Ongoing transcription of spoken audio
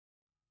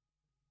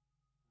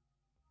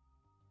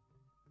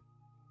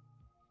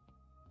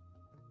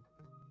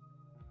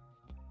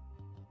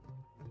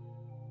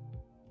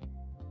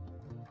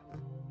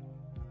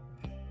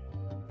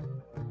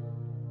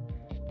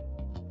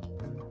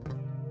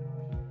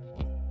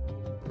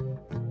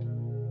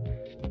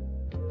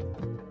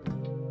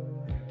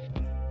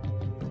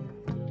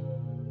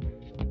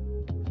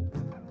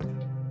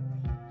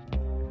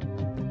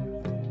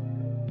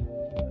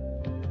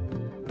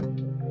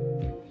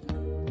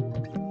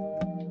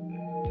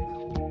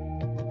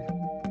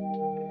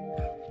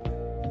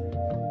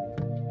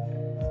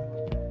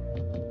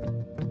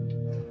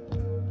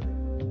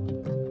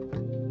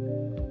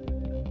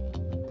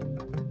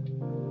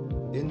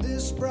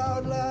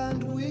proud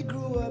land, we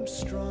grew up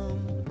strong.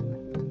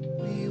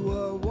 We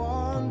were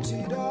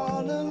wanted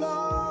all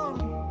along.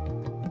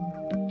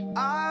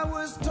 I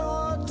was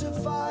taught to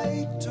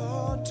fight,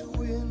 taught to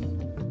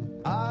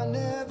win. I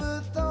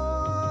never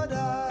thought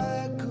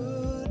I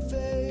could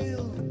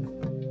fail.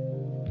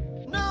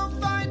 No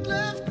fight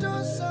left,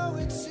 or so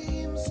it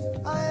seems.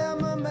 I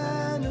am a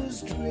man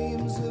whose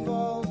dreams have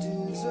all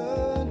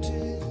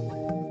deserted.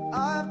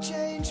 I've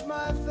changed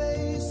my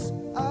face,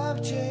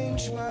 I've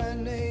changed my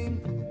name,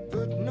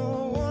 but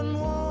no one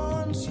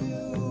wants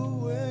you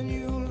when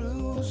you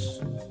lose.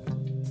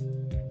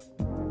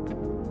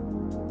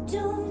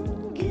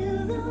 Don't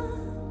give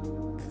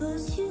up,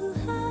 'cause you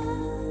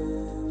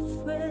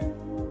have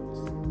friends.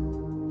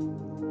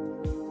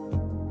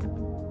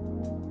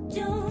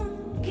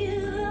 Don't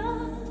give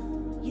up,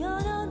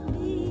 you're not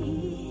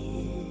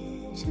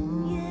beaten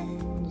yet.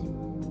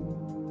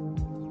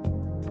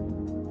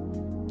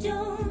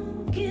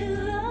 Don't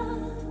give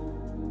up,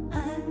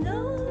 I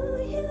know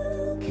you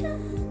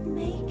can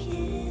make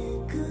it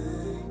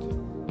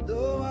good.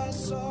 Though I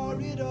saw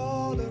it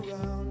all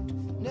around,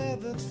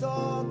 never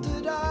thought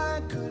that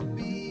I could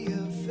be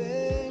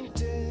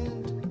affected.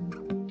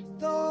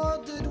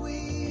 Thought that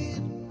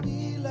we'd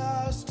be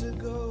last to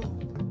go.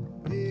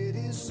 It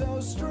is so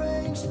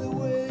strange the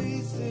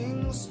way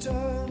things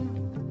turn.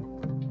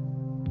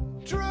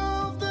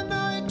 Drove the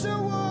night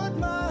toward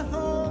my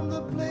home,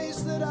 the place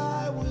that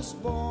I was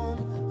born,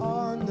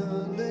 on the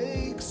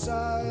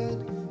lakeside,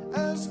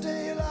 as day